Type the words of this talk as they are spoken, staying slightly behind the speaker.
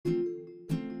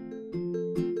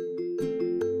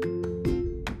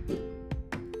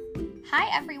Hi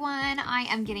everyone, I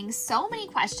am getting so many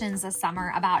questions this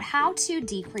summer about how to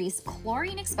decrease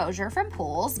chlorine exposure from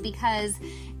pools because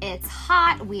it's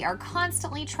hot, we are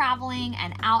constantly traveling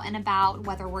and out and about,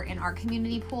 whether we're in our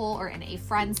community pool or in a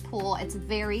friend's pool, it's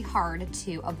very hard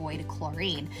to avoid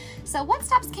chlorine. So what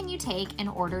steps can you take in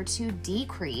order to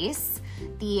decrease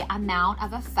the amount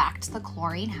of effect the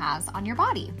chlorine has on your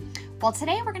body? Well,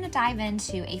 today we're going to dive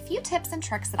into a few tips and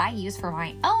tricks that I use for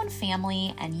my own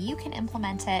family, and you can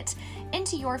implement it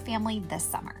into your family this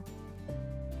summer.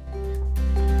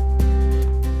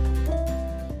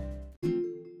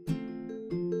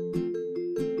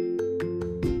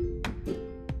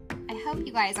 I hope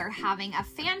you guys are having a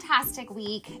fantastic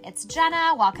week. It's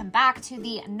Jenna. Welcome back to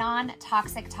the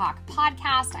Non-Toxic Talk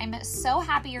podcast. I'm so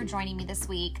happy you're joining me this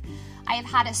week. I have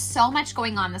had so much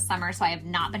going on this summer, so I have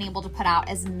not been able to put out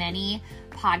as many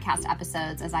podcast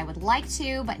episodes as I would like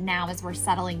to, but now as we're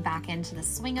settling back into the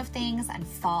swing of things and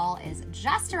fall is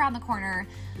just around the corner,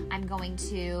 I'm going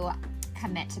to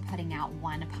commit to putting out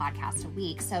one podcast a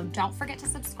week. So don't forget to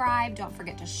subscribe, don't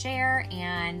forget to share,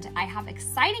 and I have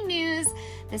exciting news.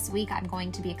 This week I'm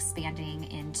going to be expanding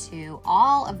into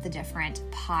all of the different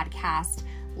podcast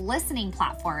listening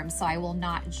platforms, so I will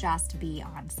not just be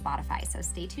on Spotify. So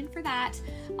stay tuned for that.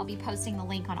 I'll be posting the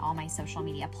link on all my social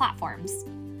media platforms.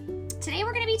 Today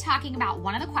we're going to be talking about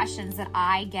one of the questions that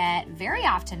I get very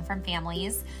often from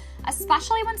families,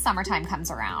 especially when summertime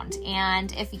comes around.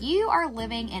 And if you are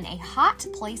living in a hot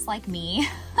place like me,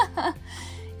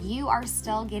 you are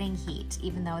still getting heat,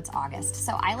 even though it's August.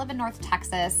 So I live in North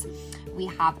Texas. We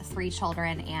have 3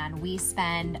 children, and we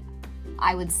spend,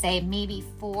 I would say, maybe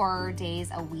 4 days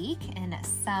a week in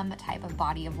some type of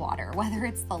body of water, whether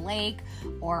it's the lake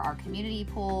or our community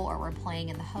pool, or we're playing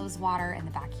in the hose water in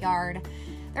the backyard.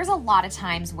 There's a lot of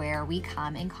times where we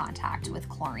come in contact with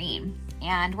chlorine,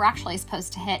 and we're actually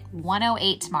supposed to hit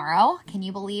 108 tomorrow. Can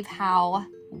you believe how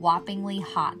whoppingly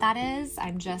hot that is?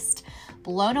 I'm just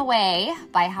blown away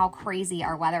by how crazy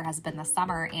our weather has been this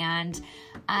summer, and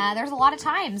there's a lot of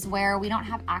times where we don't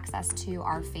have access to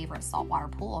our favorite saltwater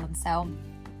pool. And so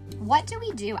what do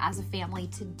we do as a family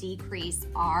to decrease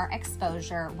our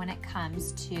exposure when it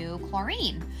comes to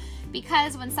chlorine?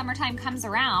 Because when summertime comes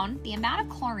around, the amount of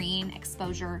chlorine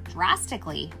exposure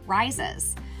drastically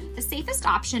rises. The safest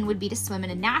option would be to swim in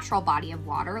a natural body of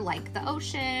water like the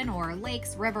ocean or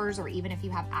lakes, rivers, or even if you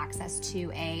have access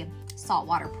to a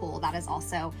saltwater pool, that is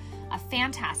also a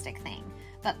fantastic thing.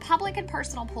 But public and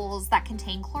personal pools that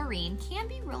contain chlorine can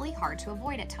be really hard to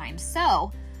avoid at times.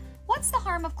 So what's the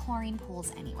harm of chlorine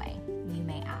pools anyway, you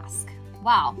may ask?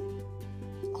 Well,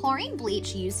 chlorine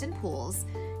bleach used in pools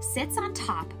sits on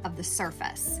top of the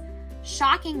surface.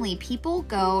 Shockingly, people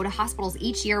go to hospitals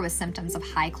each year with symptoms of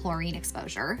high chlorine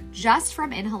exposure just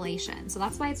from inhalation. So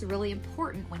that's why it's really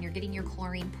important when you're getting your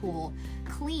chlorine pool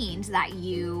cleaned that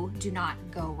you do not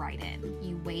go right in.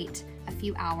 You wait a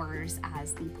few hours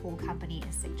as the pool company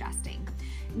is suggesting.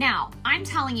 Now, I'm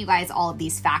telling you guys all of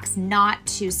these facts not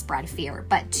to spread fear,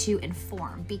 but to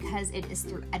inform, because it is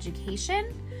through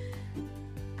education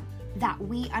that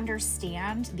we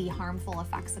understand the harmful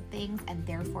effects of things, and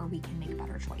therefore we can make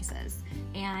better choices.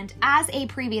 And as a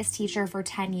previous teacher for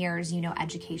 10 years, you know,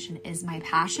 education is my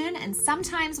passion. And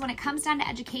sometimes when it comes down to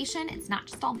education, it's not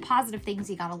just all the positive things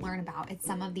you got to learn about, it's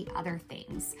some of the other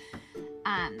things.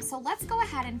 So let's go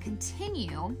ahead and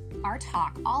continue our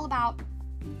talk all about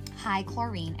high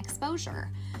chlorine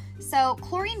exposure. So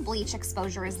chlorine bleach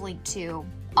exposure is linked to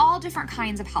all different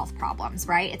kinds of health problems,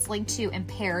 right? It's linked to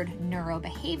impaired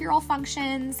neurobehavioral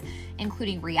functions,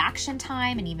 including reaction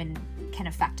time, and even can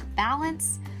affect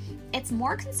balance. It's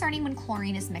more concerning when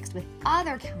chlorine is mixed with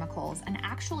other chemicals and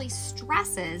actually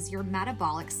stresses your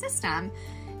metabolic system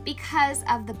because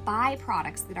of the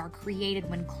byproducts that are created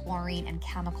when chlorine and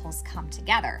chemicals come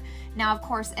together. Now, of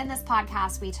course, in this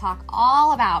podcast, we talk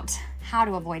all about how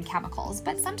to avoid chemicals,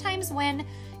 but sometimes when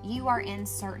you are in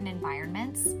certain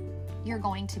environments, you're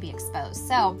going to be exposed.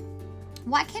 So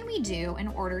what can we do in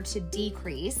order to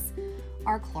decrease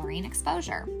our chlorine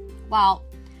exposure? Well,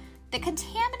 the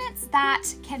contaminants that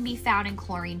can be found in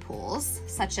chlorine pools,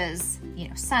 such as,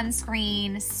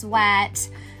 sunscreen, sweat,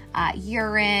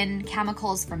 urine,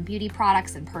 chemicals from beauty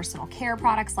products and personal care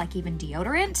products, like even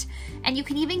deodorant. And you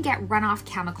can even get runoff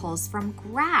chemicals from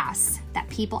grass that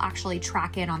people actually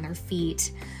track in on their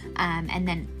feet, and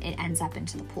then it ends up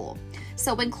into the pool.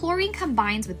 So when chlorine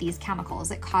combines with these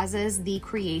chemicals, it causes the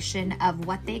creation of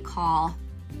what they call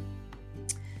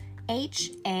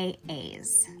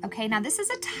HAAs. Okay, now this is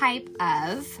a type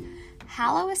of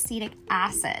haloacetic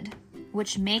acid,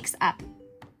 which makes up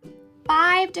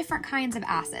 5 different kinds of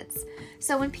acids.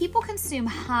 So when people consume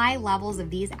high levels of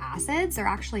these acids, they're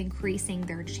actually increasing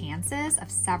their chances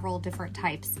of several different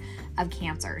types of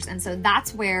cancers. And so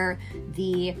that's where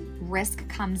the risk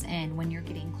comes in when you're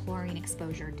getting chlorine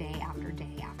exposure day after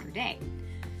day after day.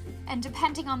 And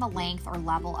depending on the length or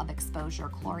level of exposure,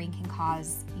 chlorine can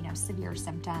cause, severe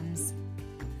symptoms.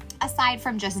 Aside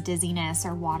from just dizziness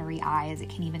or watery eyes, it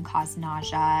can even cause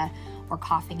nausea or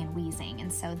coughing and wheezing.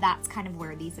 And so that's kind of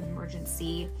where these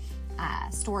emergency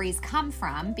stories come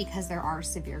from, because there are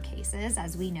severe cases,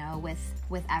 as we know,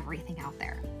 with everything out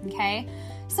there, okay?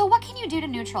 So what can you do to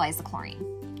neutralize the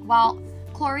chlorine? Well,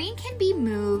 chlorine can be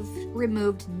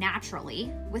removed naturally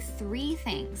with 3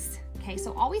 things, okay?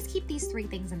 So always keep these 3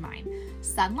 things in mind: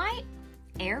 sunlight,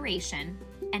 aeration,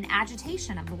 and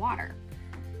agitation of the water.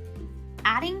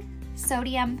 Adding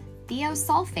sodium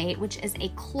thiosulfate, which is a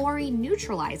chlorine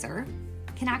neutralizer,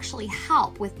 can actually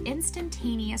help with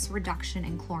instantaneous reduction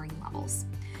in chlorine levels.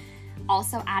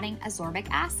 Also, adding ascorbic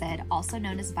acid, also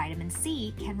known as vitamin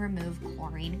C, can remove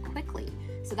chlorine quickly.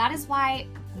 So that is why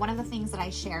one of the things that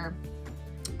I share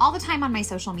all the time on my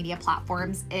social media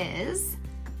platforms is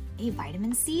a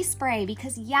vitamin C spray,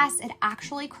 because yes, it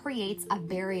actually creates a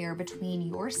barrier between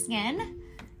your skin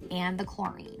and the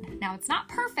chlorine. Now, it's not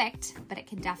perfect, but it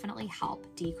can definitely help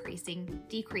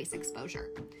decrease exposure.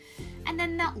 And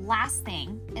then the last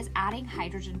thing is adding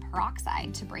hydrogen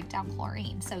peroxide to break down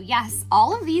chlorine. So yes,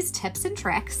 all of these tips and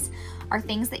tricks are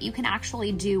things that you can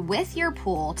actually do with your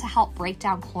pool to help break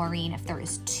down chlorine if there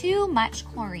is too much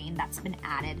chlorine that's been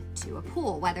added to a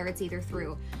pool, whether it's either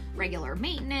through regular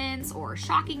maintenance or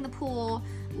shocking the pool.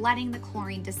 Letting the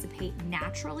chlorine dissipate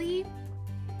naturally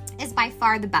is by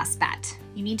far the best bet.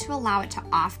 You need to allow it to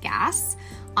off-gas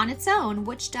on its own,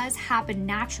 which does happen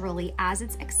naturally as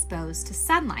it's exposed to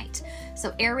sunlight.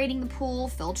 So aerating the pool,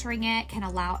 filtering it, can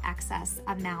allow excess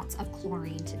amounts of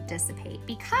chlorine to dissipate,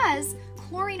 because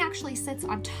chlorine actually sits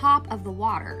on top of the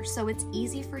water, so it's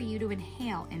easy for you to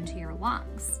inhale into your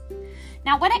lungs.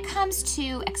 Now, when it comes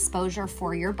to exposure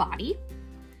for your body,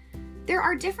 there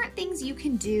are different things you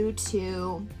can do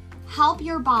to help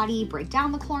your body break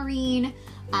down the chlorine,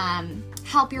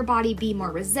 help your body be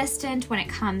more resistant when it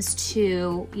comes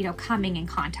to, coming in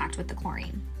contact with the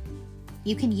chlorine.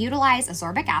 You can utilize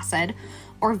ascorbic acid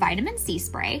or vitamin C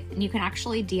spray, and you can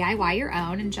actually DIY your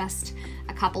own. In just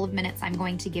a couple of minutes, I'm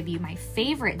going to give you my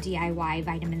favorite DIY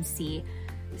vitamin C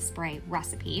spray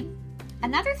recipe.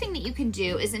 Another thing that you can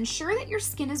do is ensure that your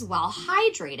skin is well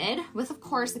hydrated with, of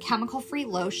course, a chemical-free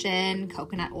lotion,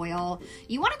 coconut oil.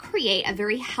 You want to create a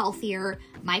very healthier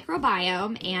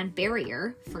microbiome and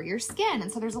barrier for your skin.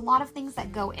 And so there's a lot of things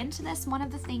that go into this. One of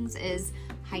the things is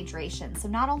hydration. So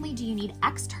not only do you need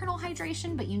external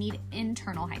hydration, but you need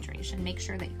internal hydration. Make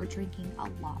sure that you're drinking a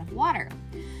lot of water.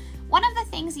 One of the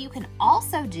things you can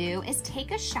also do is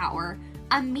take a shower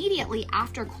immediately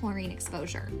after chlorine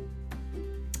exposure.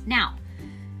 Now,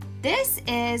 this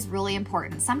is really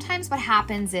important. Sometimes what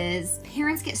happens is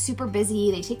parents get super busy,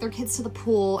 they take their kids to the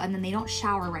pool, and then they don't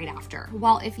shower right after.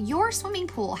 Well, if your swimming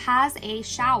pool has a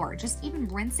shower, just even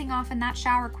rinsing off in that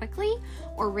shower quickly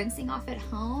or rinsing off at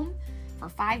home for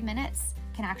 5 minutes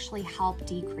can actually help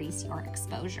decrease your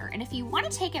exposure. And if you want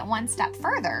to take it one step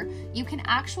further, you can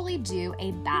actually do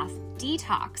a bath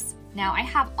detox. Now, I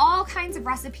have all kinds of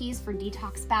recipes for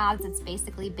detox baths. It's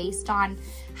basically based on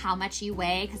how much you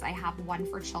weigh, because I have one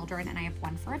for children and I have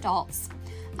one for adults.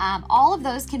 All of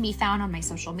those can be found on my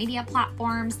social media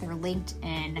platforms. They're linked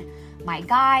in my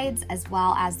guides, as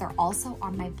well as they're also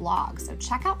on my blog. So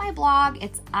check out my blog.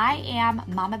 It's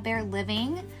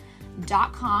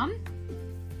IamMamaBearLiving.com.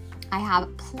 I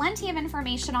have plenty of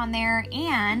information on there,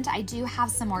 and I do have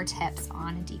some more tips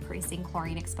on decreasing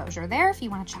chlorine exposure there if you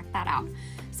want to check that out.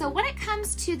 So when it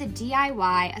comes to the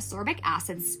DIY ascorbic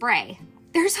acid spray,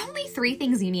 there's only 3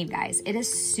 things you need, guys. It is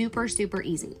super, super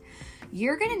easy.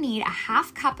 You're going to need a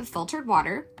 1/2 cup of filtered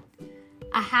water,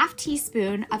 a 1/2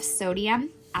 teaspoon of sodium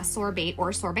ascorbate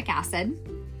or ascorbic acid,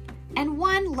 and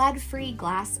 1 lead-free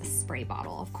glass spray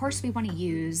bottle. Of course, we want to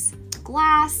use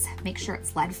glass. Make sure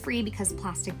it's lead-free, because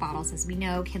plastic bottles, as we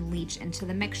know, can leach into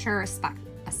the mixture,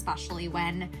 especially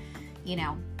when,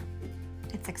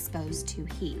 it's exposed to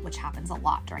heat, which happens a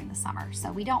lot during the summer.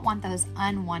 So we don't want those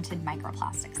unwanted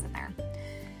microplastics in there.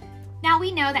 Now,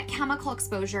 we know that chemical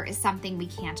exposure is something we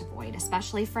can't avoid,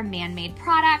 especially from man-made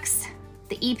products.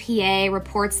 The EPA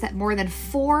reports that more than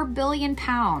 4 billion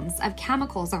pounds of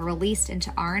chemicals are released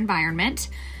into our environment,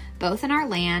 both in our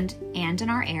land and in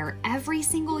our air, every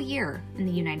single year in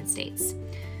the United States.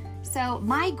 So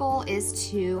my goal is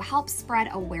to help spread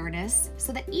awareness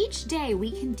so that each day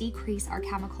we can decrease our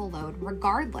chemical load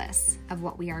regardless of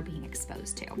what we are being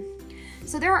exposed to.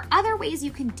 So there are other ways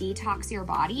you can detox your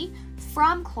body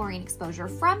from chlorine exposure,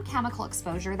 from chemical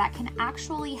exposure that can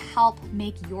actually help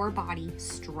make your body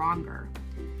stronger.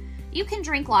 You can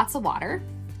drink lots of water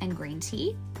and green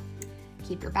tea,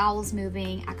 keep your bowels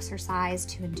moving, exercise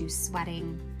to induce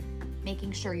sweating,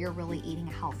 making sure you're really eating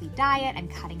a healthy diet and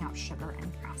cutting out sugar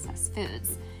and processed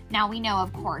foods. Now we know,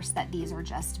 of course, that these are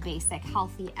just basic,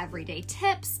 healthy, everyday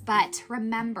tips, but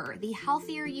remember, the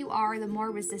healthier you are, the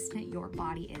more resistant your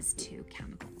body is to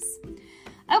chemicals.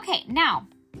 Okay, now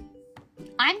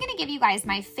I'm gonna give you guys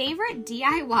my favorite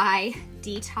DIY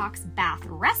detox bath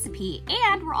recipe,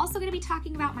 and we're also gonna be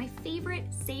talking about my favorite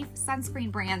safe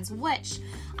sunscreen brands, which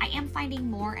I am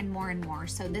finding more and more and more,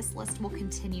 so this list will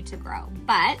continue to grow.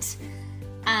 But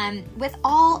with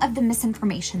all of the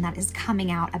misinformation that is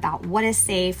coming out about what is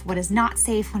safe, what is not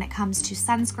safe when it comes to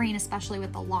sunscreen, especially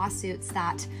with the lawsuits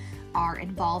that are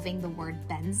involving the word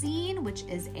benzene, which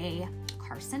is a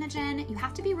carcinogen, you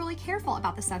have to be really careful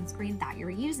about the sunscreen that you're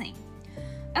using.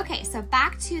 Okay, so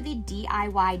back to the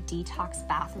DIY detox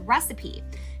bath recipe.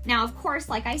 Now, of course,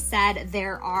 like I said,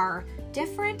 there are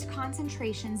different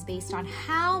concentrations based on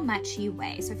how much you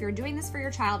weigh. So if you're doing this for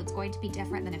your child, it's going to be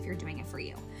different than if you're doing it for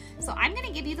you. So I'm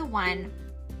gonna give you the one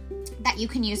that you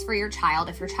can use for your child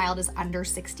if your child is under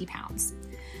 60 pounds.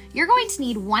 You're going to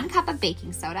need 1 cup of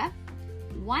baking soda,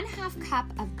 1/2 cup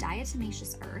of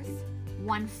diatomaceous earth,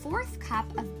 1/4 cup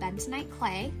of bentonite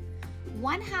clay,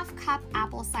 1/2 cup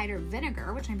apple cider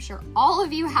vinegar, which I'm sure all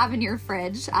of you have in your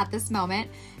fridge at this moment,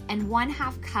 and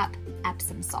 1/2 cup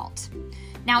Epsom salt.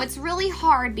 Now it's really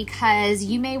hard because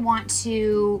you may want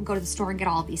to go to the store and get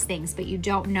all of these things, but you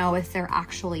don't know if they're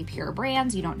actually pure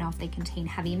brands. You don't know if they contain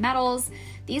heavy metals.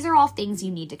 These are all things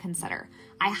you need to consider.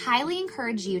 I highly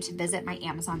encourage you to visit my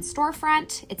Amazon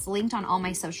storefront. It's linked on all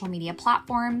my social media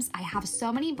platforms. I have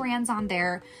so many brands on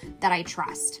there that I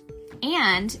trust.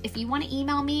 And if you want to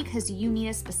email me because you need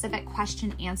a specific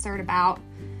question answered about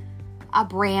a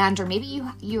brand, or maybe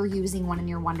you're using one and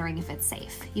you're wondering if it's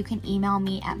safe, you can email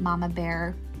me at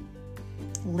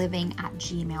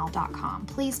mamabearliving@gmail.com.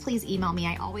 Please email me.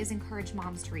 I always encourage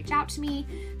moms to reach out to me.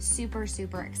 Super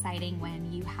exciting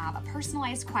when you have a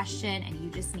personalized question and you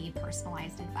just need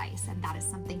personalized advice, and that is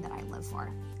something that I live for.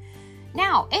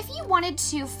 Now, if you wanted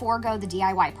to forego the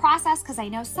DIY process, because I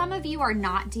know some of you are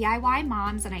not DIY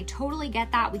moms, and I totally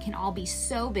get that, we can all be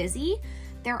so busy,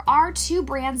 there are 2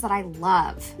 brands that I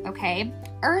love, okay?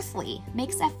 Earthly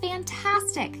makes a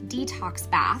fantastic detox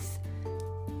bath,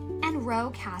 and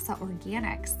Row Casa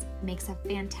Organics makes a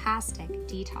fantastic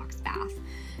detox bath.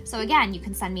 So again, you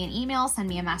can send me an email, send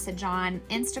me a message on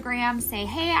Instagram, say,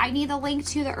 hey, I need the link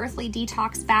to the Earthly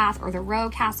detox bath or the Row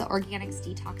Casa Organics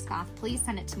detox bath. Please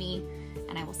send it to me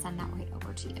and I will send that right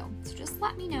over to you. So just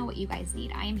let me know what you guys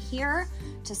need. I am here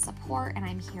to support and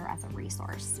I'm here as a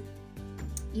resource.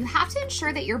 You have to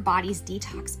ensure that your body's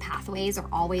detox pathways are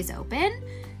always open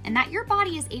and that your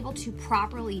body is able to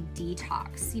properly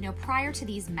detox, prior to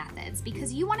these methods,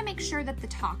 because you want to make sure that the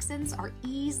toxins are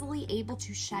easily able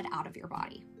to shed out of your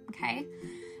body, okay?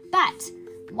 But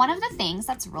one of the things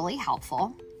that's really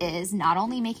helpful is not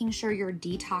only making sure you're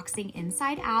detoxing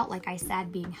inside out, like I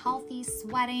said, being healthy,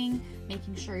 sweating,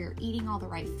 making sure you're eating all the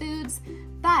right foods,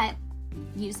 but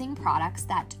using products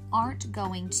that aren't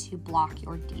going to block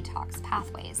your detox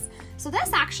pathways. So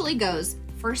this actually goes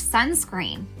for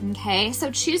sunscreen, okay? So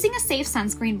choosing a safe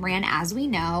sunscreen brand, as we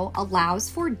know, allows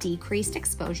for decreased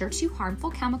exposure to harmful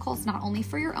chemicals, not only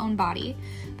for your own body,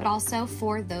 but also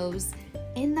for those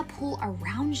in the pool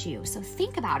around you. So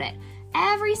think about it.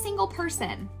 Every single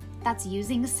person that's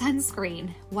using sunscreen,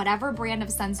 whatever brand of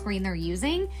sunscreen they're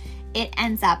using, it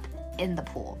ends up in the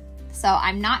pool. So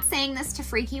I'm not saying this to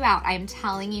freak you out. I'm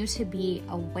telling you to be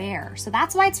aware. So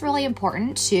that's why it's really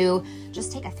important to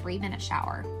just take a 3-minute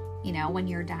shower, when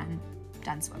you're done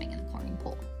swimming in the chlorine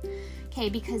pool. Okay,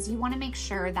 because you want to make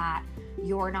sure that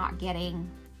you're not getting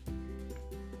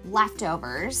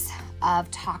leftovers of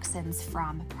toxins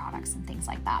from products and things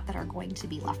like that are going to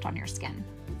be left on your skin.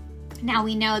 Now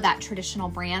we know that traditional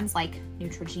brands like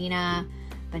Neutrogena,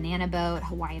 Banana Boat,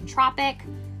 Hawaiian Tropic,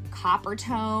 Copper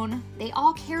Tone, they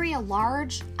all carry a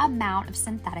large amount of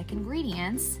synthetic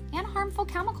ingredients and harmful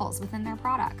chemicals within their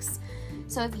products.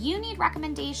 So if you need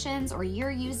recommendations or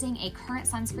you're using a current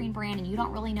sunscreen brand and you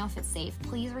don't really know if it's safe,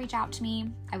 please reach out to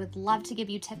me. I would love to give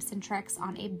you tips and tricks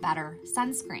on a better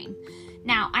sunscreen.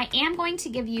 Now, I am going to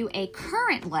give you a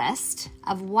current list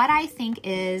of what I think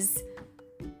is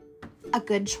a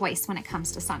good choice when it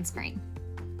comes to sunscreen.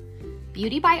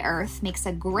 Beauty by Earth makes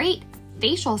a great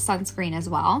facial sunscreen as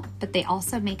well, but they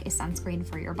also make a sunscreen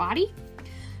for your body.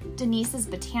 Denise's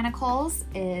Botanicals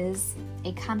is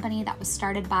a company that was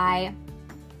started by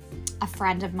a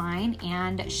friend of mine,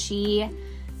 and she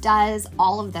does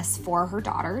all of this for her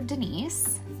daughter,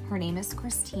 Denise. Her name is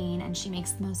Christine, and she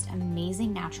makes the most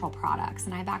amazing natural products.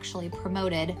 And I've actually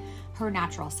promoted her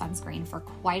natural sunscreen for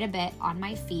quite a bit on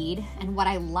my feed. And what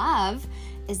I love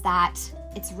is that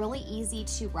it's really easy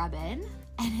to rub in,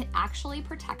 and it actually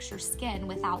protects your skin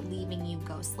without leaving you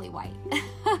ghostly white.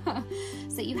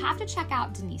 So you have to check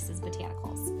out Denise's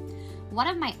Botanicals. One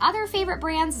of my other favorite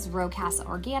brands is Rocasa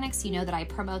Organics. You know that I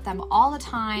promote them all the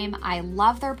time. I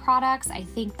love their products. I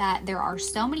think that there are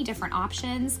so many different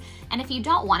options. And if you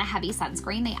don't want a heavy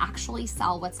sunscreen, they actually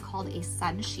sell what's called a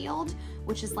sun shield,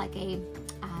 which is like a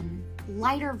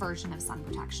lighter version of sun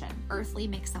protection. Earthly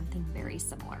makes something very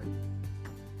similar.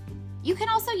 You can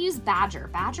also use Badger.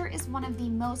 Badger is one of the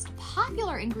most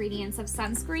popular ingredients of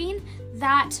sunscreen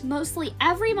that mostly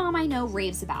every mom I know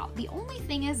raves about. The only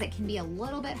thing is it can be a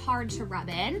little bit hard to rub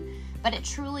in, but it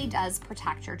truly does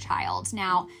protect your child.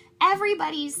 Now,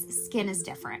 everybody's skin is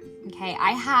different, okay?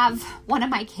 I have one of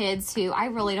my kids who I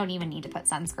really don't even need to put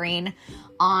sunscreen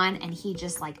on, and he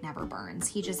just like never burns.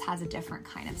 He just has a different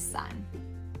kind of sun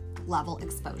level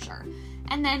exposure.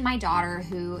 And then my daughter,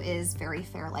 who is very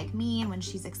fair like me, and when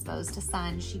she's exposed to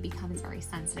sun, she becomes very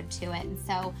sensitive to it. And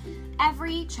so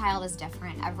every child is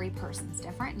different. Every person's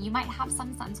different. You might have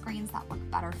some sunscreens that work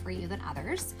better for you than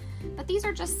others, but these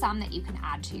are just some that you can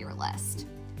add to your list.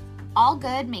 All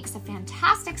Good makes a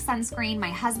fantastic sunscreen. My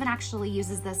husband actually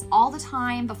uses this all the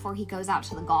time before he goes out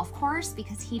to the golf course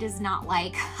because he does not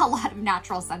like a lot of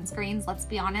natural sunscreens. Let's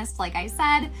be honest, like I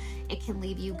said, it can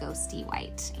leave you ghosty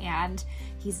white, and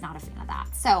he's not a fan of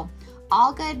that. So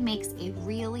All Good makes a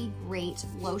really great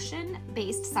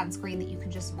lotion-based sunscreen that you can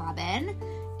just rub in,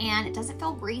 and it doesn't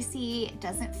feel greasy, it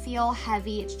doesn't feel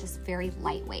heavy, it's just very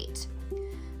lightweight.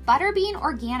 Butterbean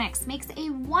Organics makes a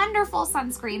wonderful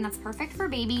sunscreen that's perfect for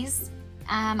babies.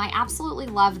 I absolutely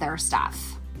love their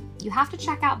stuff. You have to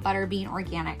check out Butterbean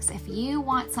Organics if you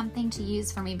want something to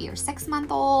use for maybe your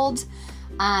 6-month-old,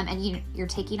 and you're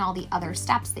taking all the other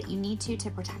steps that you need to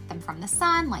protect them from the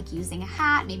sun, like using a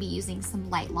hat, maybe using some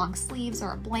light long sleeves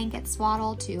or a blanket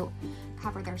swaddle to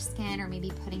cover their skin, or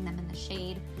maybe putting them in the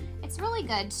shade. It's really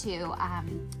good to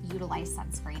utilize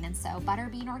sunscreen, and so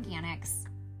Butterbean Organics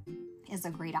is a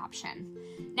great option.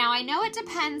 Now, I know it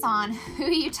depends on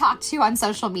who you talk to on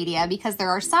social media, because there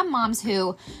are some moms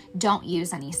who don't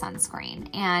use any sunscreen,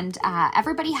 and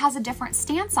everybody has a different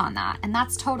stance on that, and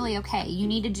that's totally okay. You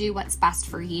need to do what's best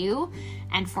for you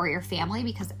and for your family,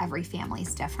 because every family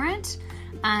is different.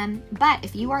 But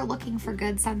if you are looking for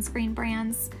good sunscreen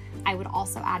brands, I would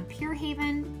also add Pure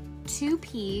Haven,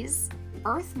 2Ps,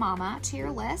 Earth Mama to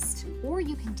your list, or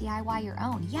you can DIY your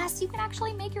own. Yes, you can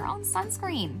actually make your own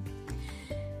sunscreen.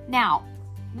 Now,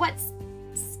 what's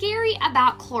scary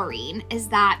about chlorine is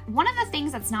that one of the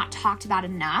things that's not talked about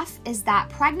enough is that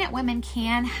pregnant women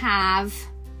can have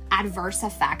adverse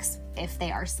effects if they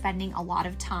are spending a lot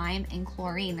of time in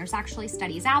chlorine. There's actually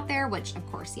studies out there, which of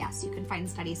course, yes, you can find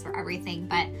studies for everything,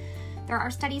 but there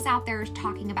are studies out there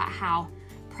talking about how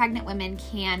pregnant women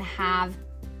can have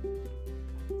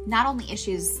not only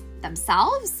issues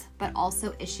themselves, but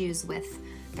also issues with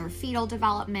their fetal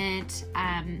development,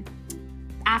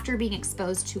 after being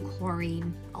exposed to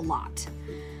chlorine a lot.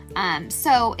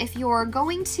 So if you're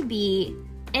going to be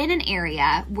in an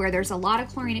area where there's a lot of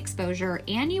chlorine exposure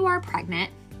and you are pregnant,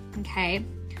 okay,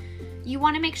 you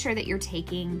want to make sure that you're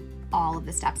taking all of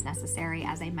the steps necessary,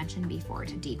 as I mentioned before,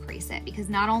 to decrease it, because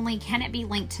not only can it be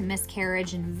linked to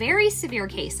miscarriage in very severe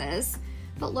cases,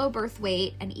 but low birth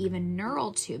weight and even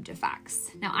neural tube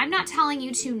defects. Now, I'm not telling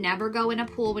you to never go in a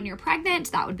pool when you're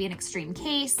pregnant. That would be an extreme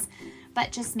case.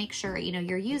 But just make sure,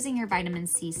 you're using your vitamin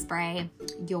C spray.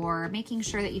 You're making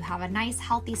sure that you have a nice,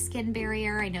 healthy skin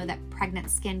barrier. I know that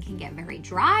pregnant skin can get very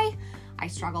dry. I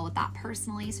struggle with that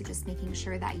personally. So just making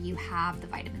sure that you have the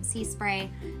vitamin C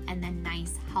spray and then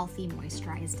nice, healthy,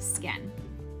 moisturized skin.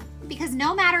 Because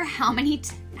no matter how many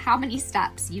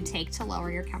steps you take to lower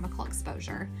your chemical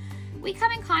exposure, we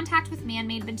come in contact with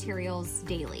man-made materials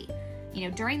daily.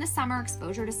 During the summer,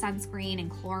 exposure to sunscreen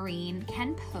and chlorine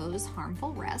can pose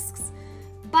harmful risks.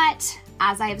 But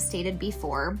as I have stated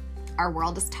before, our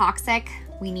world is toxic.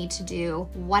 We need to do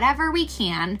whatever we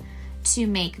can to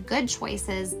make good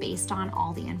choices based on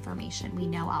all the information we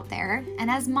know out there. And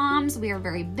as moms, we are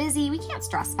very busy. We can't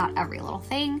stress about every little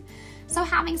thing. So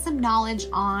having some knowledge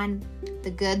on the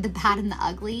good, the bad, and the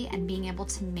ugly, and being able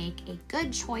to make a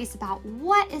good choice about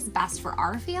what is best for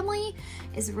our family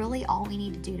is really all we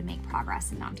need to do to make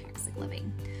progress in non-toxic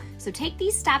living. So take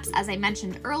these steps, as I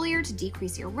mentioned earlier, to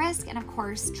decrease your risk, and of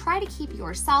course, try to keep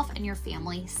yourself and your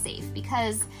family safe,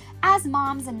 because as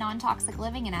moms in non-toxic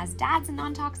living and as dads in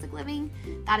non-toxic living,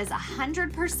 that is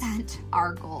 100%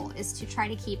 our goal, is to try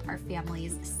to keep our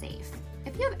families safe.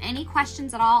 If you have any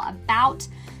questions at all about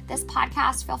this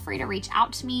podcast, feel free to reach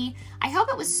out to me. I hope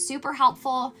it was super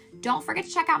helpful. Don't forget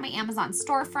to check out my Amazon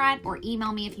storefront or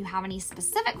email me if you have any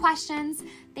specific questions.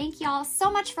 Thank y'all so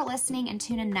much for listening, and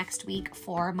tune in next week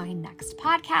for my next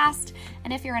podcast.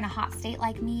 And if you're in a hot state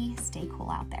like me, stay cool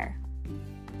out there.